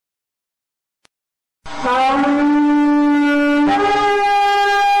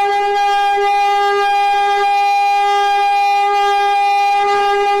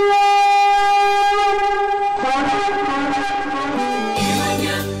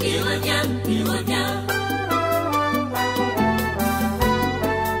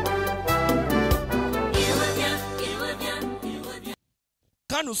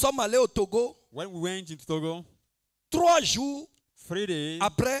Nous sommes allés au Togo. When we went into Togo, 3 jours 3 days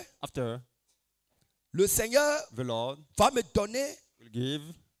après, after, le Seigneur the Lord va me donner will give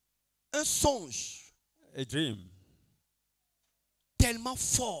un songe a dream, tellement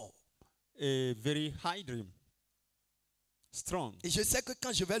fort. a very high dream, strong. Et je sais que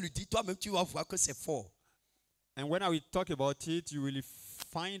quand je vais lui dire, toi-même tu vas voir que c'est fort. And when I will talk about it, you will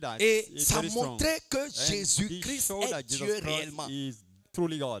find that Et it's ça very strong. montrait que And Jésus-Christ this show est that Jesus Dieu Christ réellement. is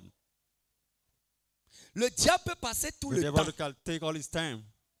truly God. Le diable peut passer tout The le devil temps can take all his time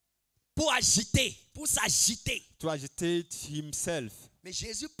pour agiter, pour s'agiter. to agitate himself. Mais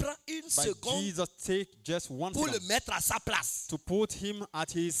Jésus prend une But seconde Jesus take just one pour le second mettre à sa place. to put him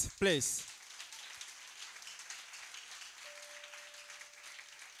at his place.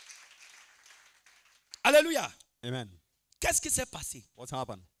 Alléluia. Amen. Qu'est-ce qui s'est passé? What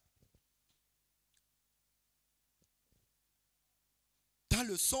happened? Dans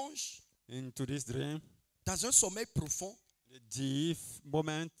le songe, Into this dream, dans un sommeil profond, the deep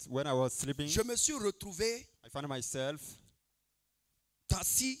moment when I was sleeping, je me suis retrouvé I found myself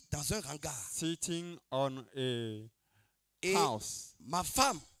assis dans un hangar. sitting on a Et house, ma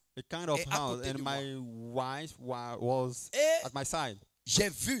femme, a kind of est à house, côté de and my wife was et at my side. j'ai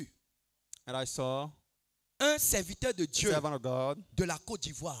vu And I saw un serviteur de a Dieu servant of God de la Côte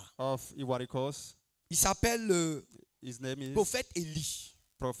d'Ivoire. of Ivory Coast. Il s'appelle le His name is prophète Élie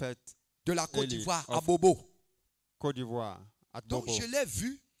Prophet de la Côte Élie d'Ivoire à of Bobo. Côte d'Ivoire at Donc Bobo. je l'ai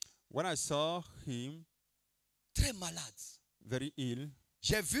vu When I saw him très malade. very ill,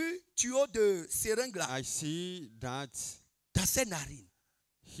 J'ai vu tuyau de seringue là I see that dans ses narines,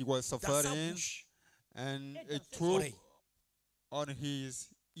 he was dans sa suffering bouche, and et a dans ses tube oreilles. on his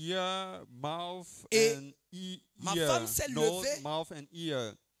ear, mouth, Et and ma ear, femme s'est nose, levée mouth, and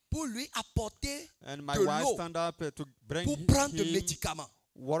ear. pour lui apporter And my de wife l'eau stand up to bring pour prendre des him médicaments.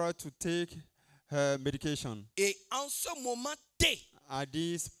 water to take her medication. Et en ce moment T, At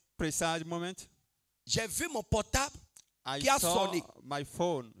this precise moment, j'ai vu mon portable I qui a saw sonné. my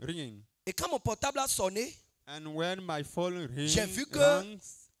phone ringing. Et quand mon portable a sonné, And when my phone j'ai vu que rings,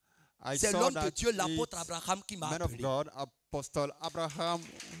 I c'est saw l'homme de that Dieu, l'apôtre it's Abraham qui m'a man of appelé. God, Apostle Abraham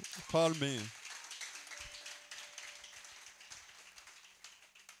called me.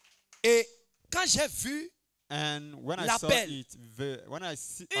 Et quand j'ai vu, And when I saw L'appel. it, I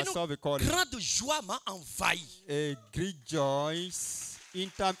saw the une calling, grande joie m'a envahi. a great joy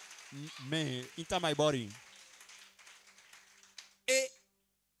into me, into my body. Et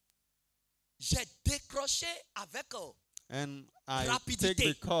j'ai décroché avec And I rapidité.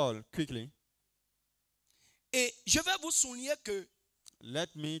 take the call quickly. Et je vais vous souligner que Let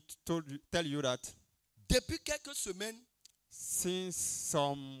me tell you that depuis quelques semaines, since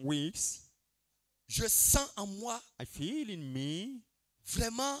some weeks, je sens en moi I feel in me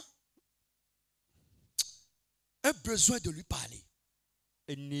vraiment un besoin de lui parler.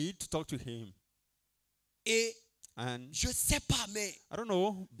 a need to talk to him. Et And je ne sais pas, mais I don't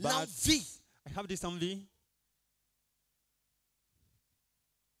know, but l'envie I have this envy.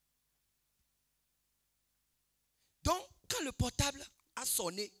 Donc, quand le portable a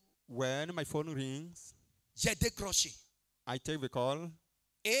sonné, When my phone rings, j'ai décroché. I take the call.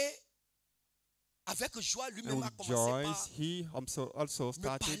 Et avec joie, And lui-même a with commencé joy, par he also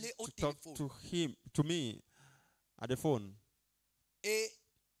started parler au to talk téléphone. to me at the phone. Et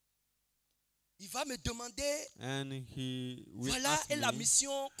il va me demander, And he will voilà, ask et la me,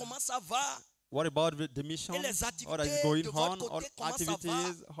 mission, comment ça va? what about the mission? Et les What activités is going de votre on? côté, All comment ça va?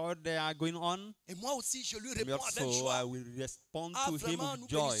 activities, how they are going on? Et moi aussi, je lui And réponds avec also, I joie. will respond Ah, to him vraiment, with nous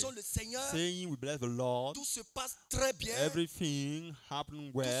joy, bénissons le Seigneur. saying, we bless the Lord. Tout se passe très bien. Everything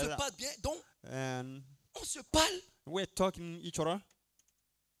happened Tout se well. passe bien. Donc, And on se parle we're talking each other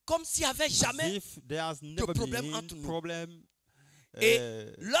comme s'il n'y avait as jamais. if there's never problème been entre nous. problem Et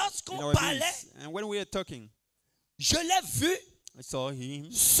in lorsqu'on our parlait, midst. And when we were talking, je l'ai vu I saw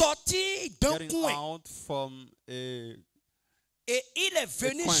him sortir d'un getting coin. out from a Et il est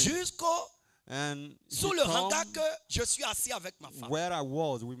venu coin. jusqu'au and sous he le come hangar que je suis assis avec ma femme. where I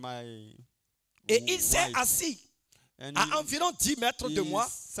was with my Et il s'est wife. assis And à environ 10 mètres de he moi.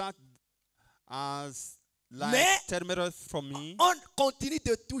 sat as like Mais 10 meters from me. on continue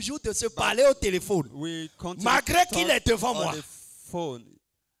de toujours de se parler au téléphone. We continued Malgré to qu'il talk est devant on moi. the phone.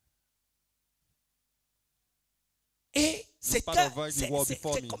 C'était part of it, c'est he was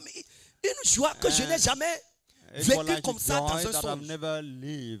before me. comme une joie que je n'ai jamais It was vécue like comme a ça dans joy un that I've songe. never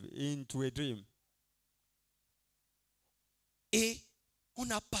lived into a dream. Et on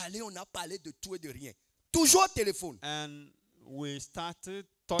a parlé de tout et de rien. Toujours au téléphone, And we started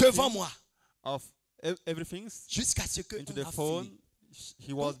devant talking moi, of everything jusqu'à ce que into on the a phone. fini.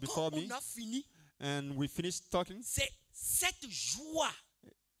 He was Donc, before quand me, on a fini, and we finished talking c'est cette joie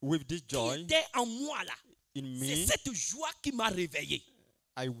with this qui joy était en moi là. in C'est me. cette joie qui m'a réveillé.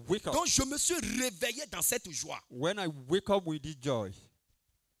 I wake up. Donc je me suis réveillé dans cette joie. When I wake up with this joy,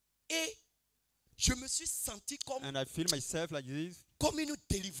 Et je me suis senti comme, and I feel myself like this, comme une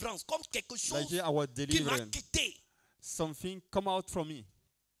délivrance, comme quelque chose like I was qui m'a delivered. quitté. Something come out from me,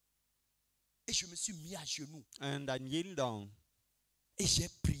 Et je me suis mis à genoux. and I kneel down Et j'ai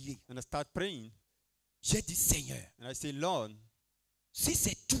prié. and I start praying, J'ai dit, Seigneur, and I say, Lord, si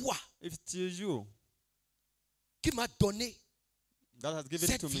c'est toi if it is you qui m'as donné that has given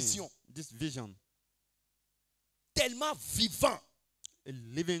cette to me vision this vision, tellement vivant, a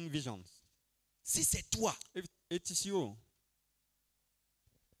living vision, si c'est toi, if it is you,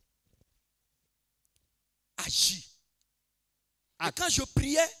 agis. Et act. quand je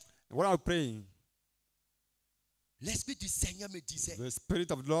priais, When I was praying, l'Esprit du Seigneur me disait, the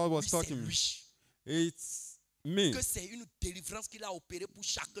Spirit of the Lord was oui, c'est talking to me. lui, It's me. que c'est une délivrance qu'il a opérée pour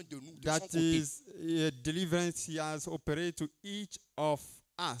chacun de nous, de son That côté. is a deliverance he has operated to each of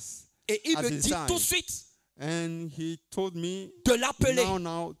us. Et il as me his dit side. tout de suite And he told me de l'appeler.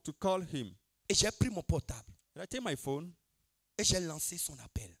 now to call him. Et j'ai pris mon portable And I take my phone et j'ai lancé son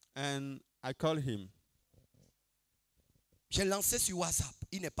appel. and I call him. J'ai lancé sur WhatsApp,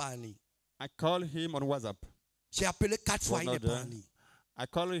 il n'est pas en ligne. I call him on WhatsApp. J'ai appelé 4 fois, il n'est pas en Another. ligne. I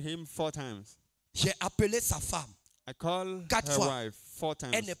call him 4 times. J'ai appelé sa femme, I call 4 her fois. wife 4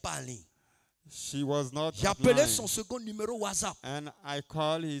 elle times. n'est pas en ligne. She was not J'ai appelé online. son second numéro WhatsApp. And I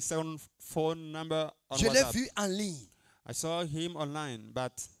call his second phone number on Je l'ai WhatsApp. vu en ligne. I saw him online,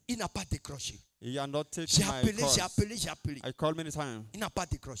 but Il n'a pas décroché. he had not taken J'ai my appelé, calls. j'ai appelé, j'ai appelé. I called many times. Il n'a pas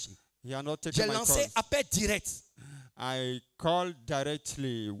décroché. He had not J'ai taken my lancé calls. appel direct. I called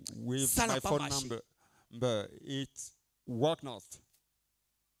directly with Ça n'a my pas phone marché. number, but it worked not.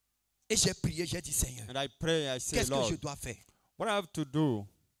 Et j'ai prié, j'ai dit Seigneur, And I pray, I say, qu'est-ce que Lord, je dois faire? what I have to do?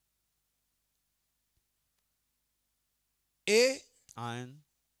 Et And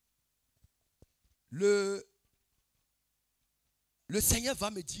le Seigneur va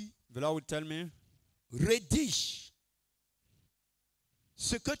me dire, the Lord will tell me, rédige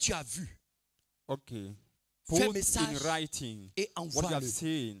ce que tu as vu okay, Fais put message in writing et what you have envoie-le.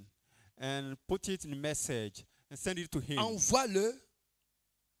 seen and put it in message and send it to him. Envoie-le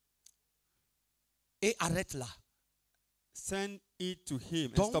et arrête là. Send it to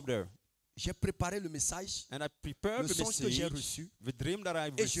him and Donc, stop there. J'ai préparé le message, And I prepared le the songe que j'ai message, reçu, the dream that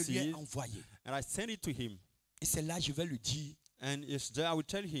I've et je lui ai received, envoyé. and I send it to him. Et c'est là que je vais lui dire, And it's there I will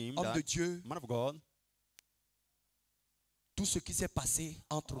tell him homme that, de Dieu, man of God, tout ce qui s'est passé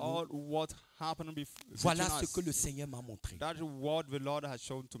entre all nous, what happened voilà between ce us, que le Seigneur m'a montré. that is what the Lord has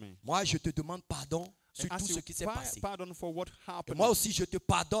shown to me. Moi, je te demande pardon sur And tout ask ce you qui s'est passé. pardon for what Et happened. moi aussi, je te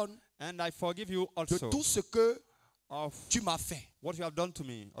pardonne And I forgive you de also tout ce que of tu m'as fait. what you have done to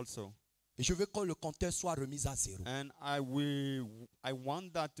me also. Et je veux que le compteur soit remis à zéro. And I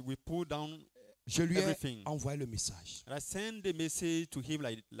want that we pull down Je lui ai everything. envoyé le message. And I send the message to him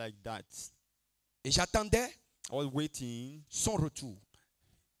like that. Et j'attendais I was waiting. son retour.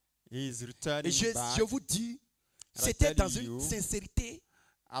 He's Et returning back. je vous dis, And I c'était tell dans you, une sincérité.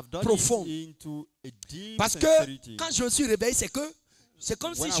 I've done profonde. it into a deep Parce que sincerity. quand je me suis réveillé, c'est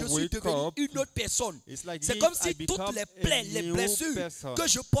comme si When I je suis wake devenu up, une autre personne. It's like C'est if comme I si toutes become les a plaies, les new blessures person. que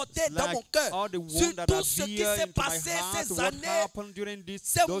je portais It's dans like mon cœur, all the wounds sur that tout are ce qui here s'est into my passé heart, ces what années, happened during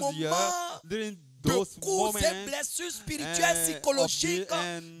ces those moments years, during de those coups et moments, blessures spirituelles, psychologiques,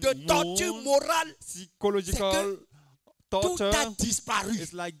 and de torture wounds, morale, psychological tout a torture. disparu.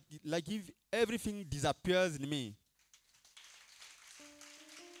 It's like if everything disappears in me.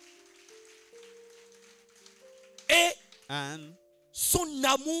 Et And son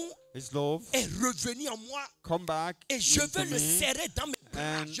amour his love est revenu en moi. come back Et je into veux le me, serrer dans mes bras.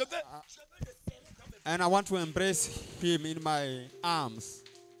 and Je veux le serrer dans mes bras. and I want to embrace him in my arms.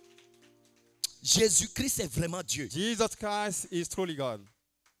 Jésus-Christ est vraiment Dieu. Jesus Christ is truly God.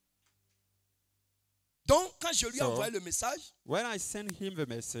 Donc, quand je lui ai So, envoyé le message, When I send him the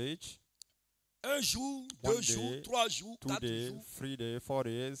message, un jour, One 2 jours, day, 3 jours, 2 4 days, jours, 3 days, 4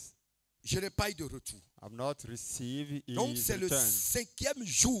 days, je n'ai pas eu de retour. I've not received Donc, his c'est le return. 5e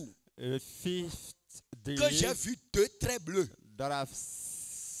jour A 5th day que j'ai vu 2 traits bleus. that I've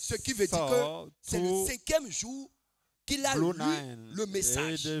Ce qui veut dire saw que c'est le two 5e jour qu'il a Blue lu Nine. le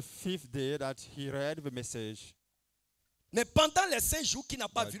message. The 5th day that he read the message. Mais pendant les 5 jours qu'il n'a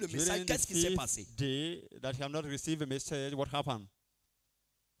pas But vu le during message, the qu'est-ce qui s'est 5th passé? day that he had not received the message, what happened?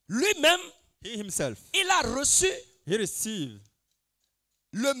 Lui-même, He himself, il a reçu he received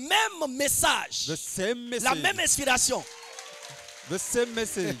le même message, the same message. la même inspiration. The same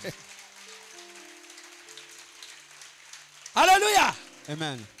message. Alléluia.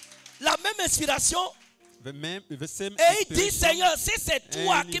 Amen. La même inspiration. The same Et il dit, inspiration. Seigneur, si c'est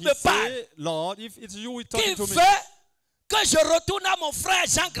toi And qui he me parles, say, Lord, if it's you qui talking to veut me, que je retourne à mon frère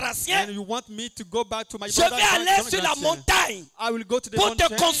Jean-Gratien, and you want me to go back to my je brother vais aller sur la Jean-Gratien, montagne I will go to the pour te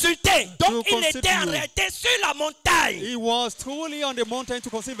mountain. consulter. Donc to il était consult you. arrêté sur la montagne. He was truly on the mountain to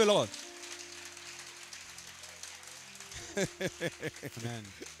consult the Lord. Amen.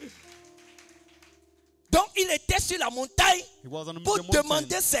 Donc il était sur la montagne He was on pour the mountain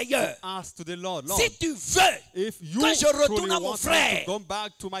demander, Seigneur, to ask to the Lord, Lord, si tu veux if you que je retourne truly à mon want me frère, to go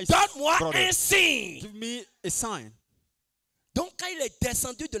back to my donne-moi brother, un signe. give me a sign. Donc quand il est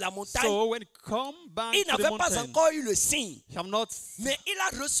descendu de la montagne, So when he come back il to the n'avait pas mountain, encore eu le signe. he have not, Mais il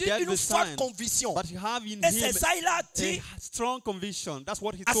a reçu get une the forte sign, conviction. but he have in Et c'est him ça, il a dit a strong conviction. That's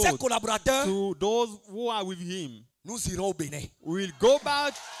what he à ses told collaborateurs, to those who are with him. nous irons au Bénin. We will go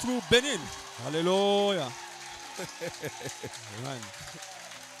back to Benin. Hallelujah. Amen.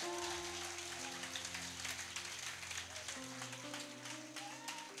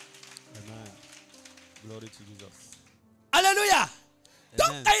 Amen. Glory to Jesus. Alléluia. Donc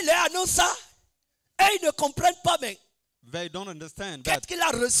Amen. quand il est annoncé ça, et ils ne comprennent pas, mais They don't understand qu'est-ce that qu'il a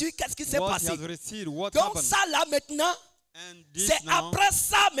reçu, qu'est-ce qui s'est what he passé. has received, what Donc happened. ça là maintenant, And this c'est now, après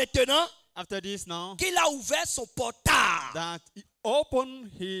ça maintenant after this now, qu'il a ouvert son portable that he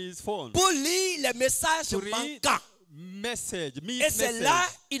opened his phone pour lire les messages to read manquants. message, Et c'est là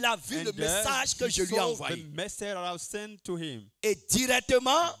qu'il a vu and le message que he je lui ai saw envoyé. the message that I sent to him Et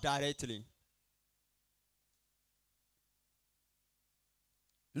directement, directly.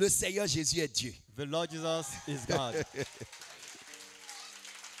 le Seigneur Jésus est Dieu. The Lord Jesus is God.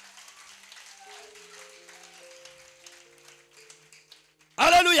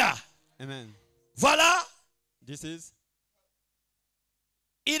 Alléluia. Amen. Voilà, This is,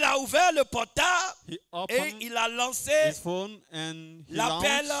 il a ouvert le portable he et opened il a lancé his phone and he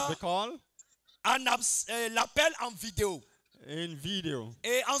l'appel launched the call l'appel en vidéo. in video.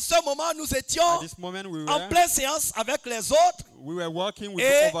 Et en ce moment, nous étions At this moment en pleine séance avec les autres. we were working with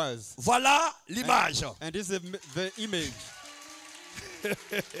Et others. voilà l'image. And this is the image.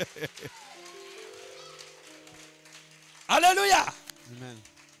 Alléluia. Amen.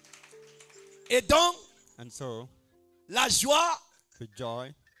 Et donc, And so la joie the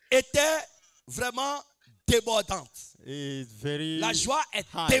joy était vraiment débordante. is very La joie est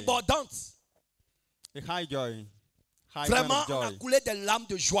high. débordante. A high joy. High Vraiment, kind on of a joy. coulé des larmes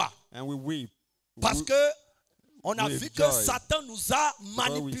de joie. And we weep. Parce We- que on a with vu que joy. Satan nous a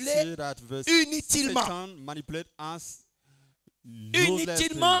because we manipulés see that the inutilement. Satan manipulate us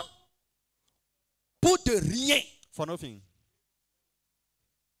Inutilement uselessly pour de rien. for nothing.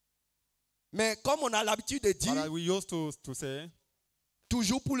 Mais comme on a l'habitude de But dire, as we used to say,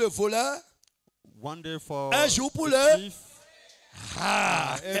 toujours pour le voleur, one day for un jour pour the le... chief,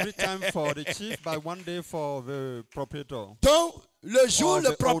 Ah. every time for the chief, but one day for the proprietor. Donc, le jour, Or le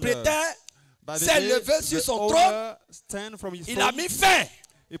the propriétaire By the s'est day levé sur the son owner trône, stand from his il a throne, mis fin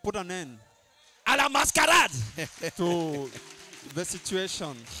he put an end à la mascarade. to the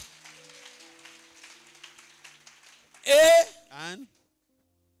situation. Et And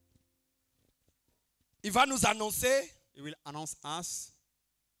il va nous annoncer he will announce us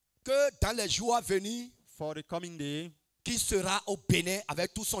que dans les jours à venir, for the coming day, qu'il sera au Bénin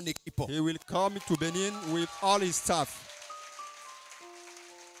avec toute son équipe. he will come to Benin with all his staff.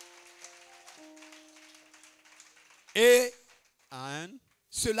 Et And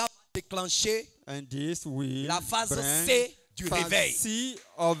cela va déclencher this will la phase bring C du phase réveil. C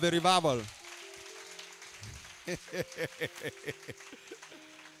of the revival.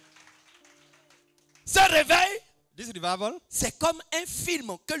 Ce réveil, This revival c'est comme un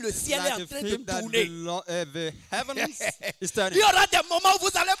film que le ciel est like en a train de film that tourner. the heavens is Il turning. y aura des moments où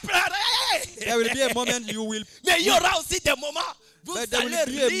vous allez pleurer. There will be a moment you will Mais il y aura aussi des moments où vous But there will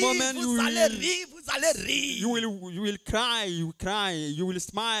allez be a rire, moment vous you allez will- rire, vous allez rire. you will cry, you will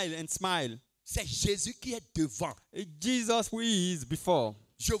smile and smile. C'est Jésus qui est devant. Jesus who is before.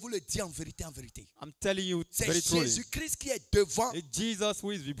 Je vous le dis en vérité, en vérité. I'm telling you C'est very truly. Jésus-Christ qui est devant Jesus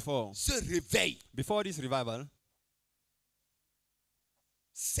who is before. ce réveil. Before this revival,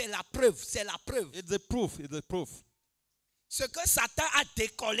 C'est la preuve, c'est la preuve. it's a proof, Ce que Satan a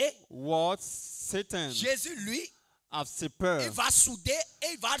décollé, what Satan Jésus, lui, as Il separate. va souder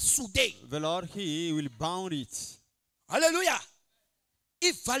et il va souder. The Lord, He will bound it. Alléluia.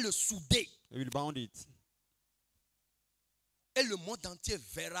 Il va le souder. He will bound it. Et le monde entier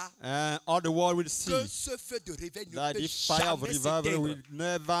verra And all the world will see que ce feu de réveil ne that peut the fire of jamais revival s'éteindre. will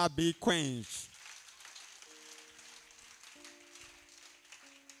never be quenched.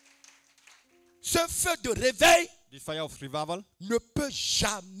 Ce feu de réveil The fire of revival ne peut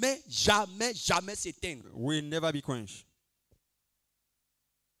jamais, jamais, jamais s'éteindre. will never be quenched.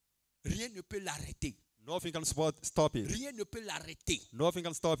 Rien ne peut l'arrêter. Nothing can stop it. Rien ne peut l'arrêter. Nothing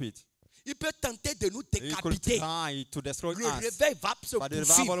can stop it. Il peut tenter de nous He could décapiter. try to destroy Le us, réveil va se but the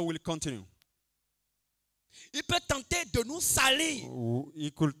poursuivre. revival will continue. Il peut tenter de nous salir.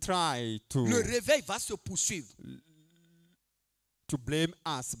 He could try Le réveil va se poursuivre. to blame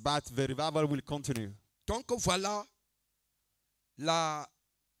us, but the revival will continue. Donc voilà la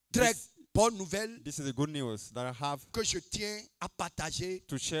très bonne nouvelle This is the good news that I have que je tiens à partager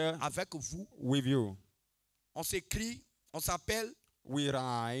to share avec vous. with you. On s'écrit, on s'appelle. We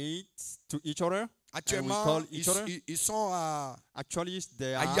write to each other. Actuellement, call each other. ils sont à Actually,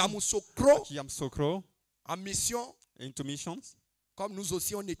 they à are Yamoussoukro Yamsokro en mission, into missions, comme nous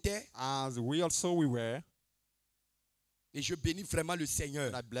aussi on était. as we were. Et je bénis vraiment le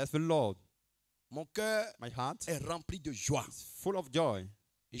Seigneur. And I bless the Lord. Mon cœur My heart est rempli de joie. is full of joy.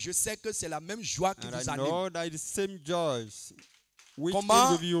 Et je sais que c'est la même joie qui And vous I anime. know that it's the same joy which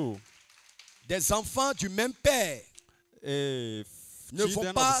Comment is with you. Des enfants du même père If ne vont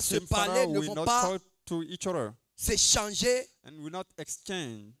children pas of the se same parler, father ne will vont not pas talk to each other s'échanger and will not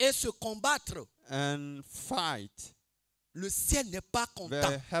exchange et se combattre. and fight, Le ciel n'est pas content.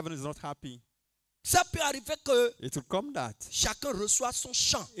 the heaven is not happy. Ça peut arriver que It will come that chacun reçoit son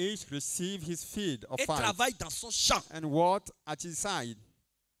champ each receive his feed of et fight travaille dans son champ. and what at his side.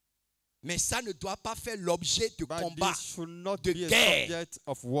 Mais ça ne doit pas faire l'objet de But combats. this should not de be a guerre. subject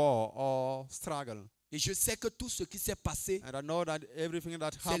of war or struggle. Et je sais que tout ce qui s'est passé, And I know that everything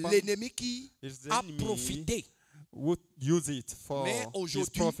that c'est happened l'ennemi qui is the a enemy profité. would use it for Mais his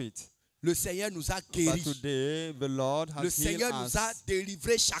aujourd'hui, profit. Le Seigneur nous a But guéris. today the Lord has Le healed Seigneur us nous a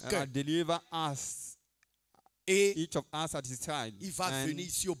délivrés and chacun. has delivered us, Et each of us at his side. il va And venir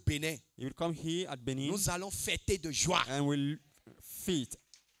ici au Bénin. he will come here at Benin Nous allons fêter de joie. and will feast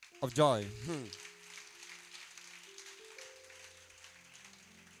of joy.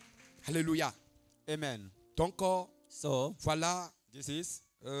 Alléluia. Amen. Donc, So voilà, this is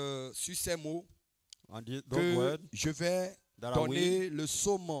sur ces mots, on those que words je vais that I donner le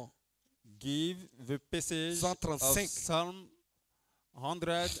psaume give the passage 135. of Psalm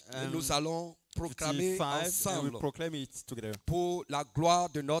et nous allons proclamer 155 and we ensemble proclaim it together pour la gloire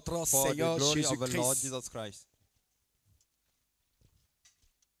de notre for the Seigneur glory of the Lord Jésus-Christ. Jesus Christ.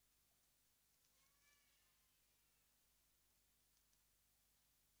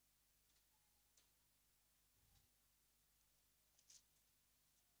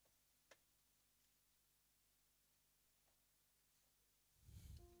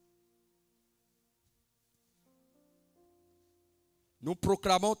 Nous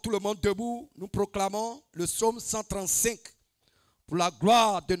proclamons, tout le monde debout, nous proclamons le psaume 135 pour la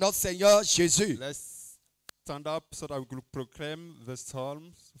gloire de notre Seigneur Jésus. Let's stand up so that we could proclaim the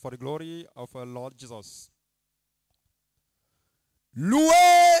psalms for the glory of our Lord Jesus.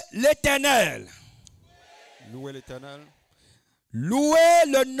 Louez l'Éternel. Louez l'Éternel. Louez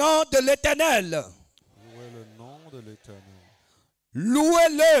le nom de l'Éternel. Louez le nom de l'Éternel.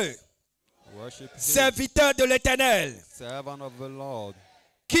 Louez-le, Worship him, serviteur de l'Éternel, servant of the Lord.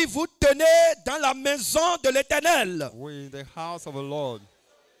 qui vous tenez dans la maison de l'Éternel, We in the house of the Lord.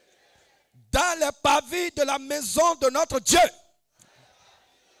 dans les parvis de la maison de notre Dieu.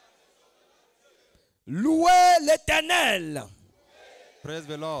 Louez l'Éternel, Praise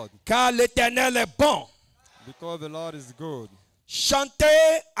the Lord, car l'Éternel est bon. because the Lord is good.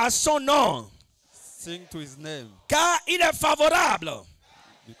 Chantez à son nom, Sing to his name, car il est favorable.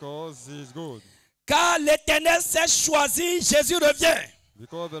 because he is good. Car l'Éternel s'est choisi, Jésus revient,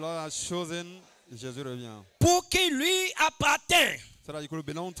 Because the Lord has chosen JESUS-REVIENT, pour qui lui appartient. so that you could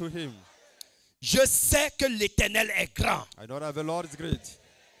belong to him. Je sais que l'Éternel est grand I know that the Lord is great.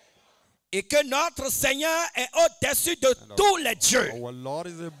 et que notre Seigneur est au-dessus de tous les dieux. Our Lord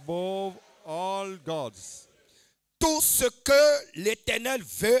is above all gods. Tout ce que l'Éternel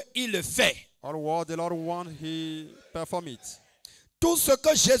veut, il le fait. All what the Lord wants, he performs it. Tout ce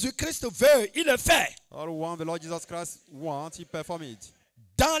que Jésus-Christ veut, il le fait. All what the Lord Jesus Christ wants, he performs it.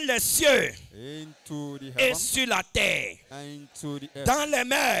 Dans les cieux Into the et heaven, sur la terre, and into the earth, dans les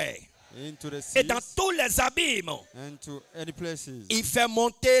mers into the et dans seas, tous les abîmes. and to any places. Il fait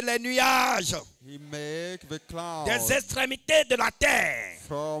monter les nuages He made make the cloud des extrémités de la terre.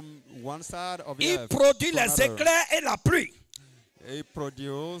 from one side of the Il earth produit to les another. éclairs et la pluie. He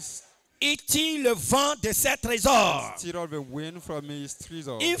produced Il tire le vent de ses trésors. stir up the wind from his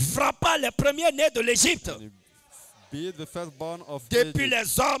treasure. Il frappa les premiers-nés de l'Égypte, And he beat the firstborn of depuis Egypt,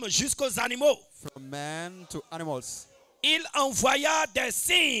 les hommes jusqu'aux animaux. from man to animals. Il envoya des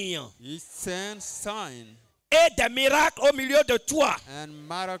signes He sent signs et des miracles au milieu de toi, and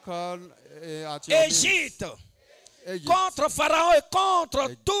miracles at your midst. Égypte, Egypt, contre Pharaon et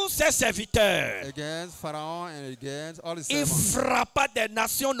contre tous ses serviteurs. against Pharaoh and against all his Il servants. frappa des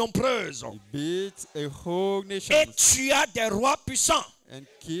nations nombreuses He beat a whole nation et tua des rois puissants. and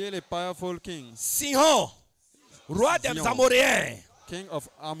killed a powerful king, Sihon, roi des Sihon. Amoréens, king of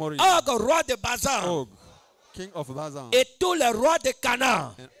Amory, Og, roi de Bazan, Og, king of Bazan, et tous les rois de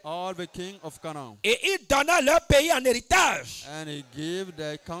Canaan. and all the king of Canaan. Et il donna leur pays en héritage. And he gave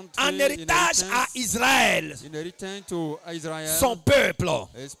the country En héritage à Israël, inheritance to Israel, son peuple.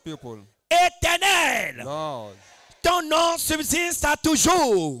 his people. Éternel, Lord, ton nom subsiste à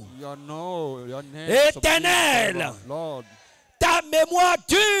toujours. your name Éternel. subsists forever. Lord, Ta mémoire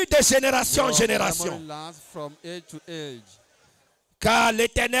dure de génération en your génération. memory lasts from age to age. Car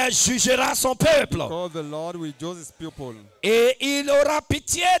l'Éternel jugera son peuple. Because the Lord will judge his people. Et il aura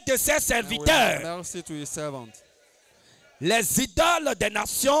pitié de ses And will have serviteurs. mercy to his servants. Les idoles des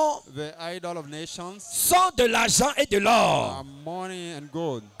nations The idol of nations sont de l'argent et de l'or. are money and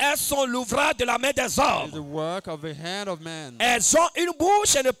gold. Elles sont l'ouvrage de la main des It is hommes. the work of the hand of man. Elles ont une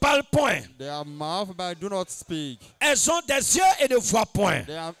bouche et ne parlent point. They have mouth but do not speak. Elles ont des yeux et ne voient point.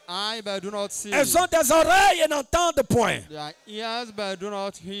 They have eye but do not see. Elles ont des oreilles et n'entendent point. They have ears but do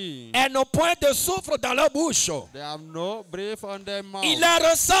not hear. Elles n'ont point de souffle dans leur bouche. They have no breath on their mouth. Ils leur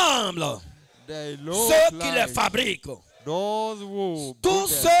ressemblent, They look ceux qui les like fabriquent. those who Tous put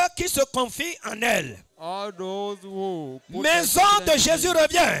them. ceux qui se confient en elles. All those who put Maison their de Jésus confidence in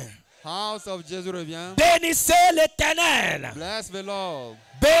revient. House of JESUS-REVIENT. Bénissez l'Éternel. Bless the Lord.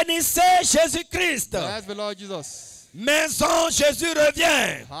 Bénissez Jésus-Christ. Bless the Lord Jesus. Maison Jésus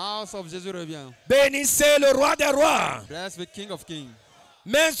revient. House of JESUS-REVIENT. Bénissez le roi des rois. Bless the King of Kings.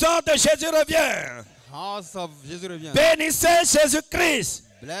 Maison de Jésus revient. House of JESUS-REVIENT. Bénissez Jésus-Christ.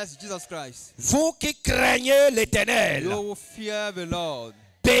 Bless Jesus Christ. Vous qui craignez l'Éternel. You who fear the Lord.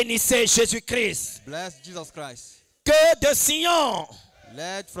 Bénissez Jésus-Christ. Bless Jesus Christ. Que de Sion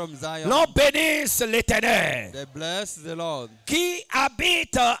Let from Zion. l'on bénisse l'Éternel. They bless the Lord. Qui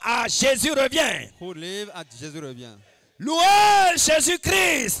habite à Jésus revient. Who live at JESUS-REVIENT. Louez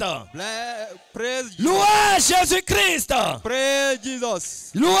Jésus-Christ. Praise Jesus. Louez Jésus-Christ. Praise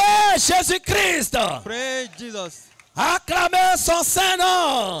Jesus. Louez Jésus-Christ. Praise Jesus. Acclamez son saint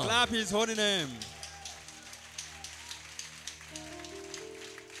nom. Clap his holy name.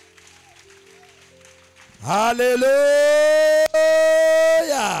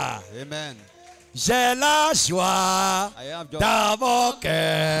 Alléluia. Amen. J'ai la joie I have joy. dans mon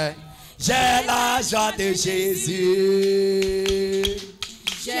cœur. J'ai la joie de Jésus.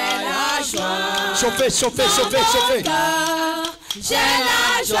 J'ai la joie. Chauffez, chauffez, chauffez, chauffez. J'ai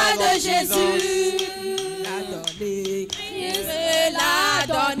la joie de Jésus. Il l'a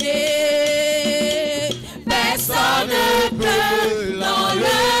donné. Personne ne peut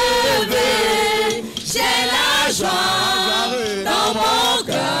l'enlever. J'ai la joie dans mon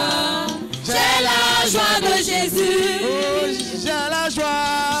cœur. J'ai la joie de Jésus. J'ai la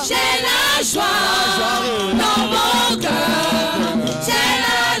joie. J'ai la joie dans mon cœur. J'ai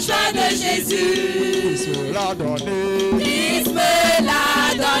la joie de Jésus. Christ me l'a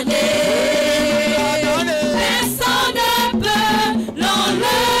donné. Personne ne peut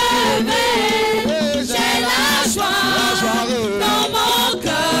l'enlever. J'ai la joie dans mon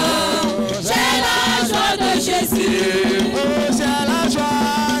cœur. J'ai la joie de Jésus. J'ai la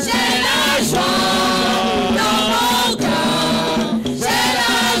joie dans mon cœur. J'ai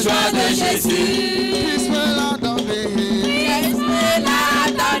la joie de Jésus. Christ me l'a donné.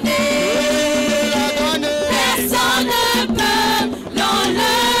 Personne ne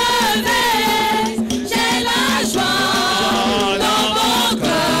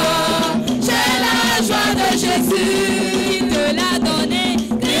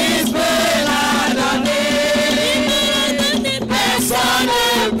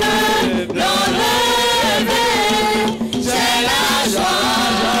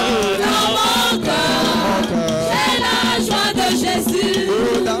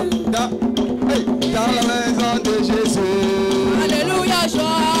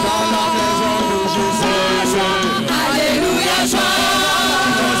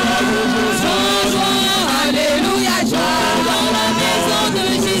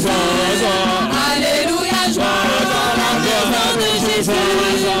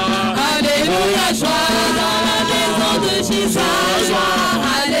Alléluia, joie dans la maison de Jésus.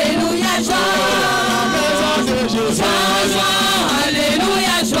 Alléluia, joie dans la maison de Jésus.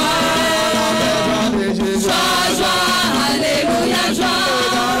 Alléluia, joie dans la maison de Jésus. Alléluia, joie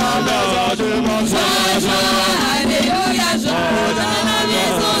dans la maison de Jésus. Alléluia, joie dans la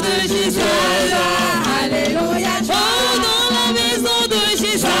maison de Jésus. Alléluia, joie dans la maison de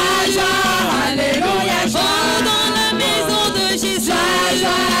Jésus. Alléluia, joie dans la maison de Jésus.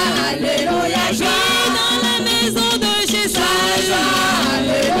 Alléluia, joie dans la maison de Jésus.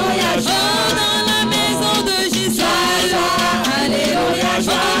 Alléluia, joie dans la maison de Jésus. Alléluia,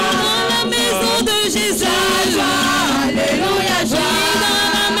 joie dans la maison de Jésus. Alléluia, joie dans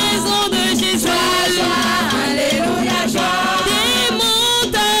la maison de Jésus. Alléluia, joie.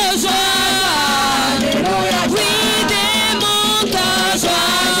 Démonte ta joie. Alléluia, oui, démonte ta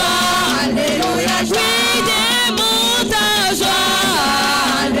joie. Alléluia, oui, démonte ta joie.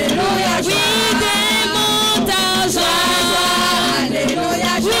 Alléluia, oui, démonte ta joie.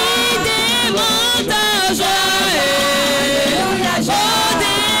 Alléluia, oui, démonte ta joie. Alléluia, oh,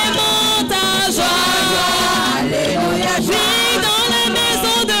 démonte ta joie. Alléluia, oui, dans la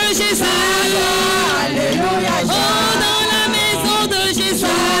maison de Jésus. Alléluia, oh, dans la maison de Jésus.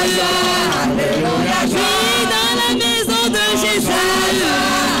 Alléluia, oui, dans la maison de Jésus.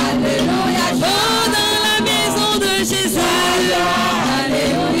 Alléluia, oh, dans la maison de Jésus.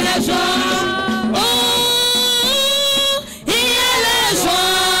 Alléluia, joie. Oh, il y a la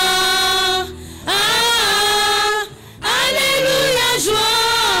joie. Ah, alléluia,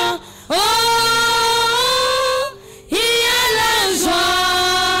 joie. Oh, il y a la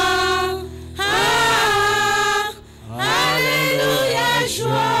joie. Ah, alléluia,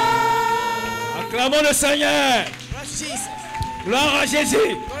 joie. Acclamons le Seigneur. Gloire à Jésus.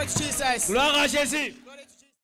 Lord Jesus. Gloire à Jésus.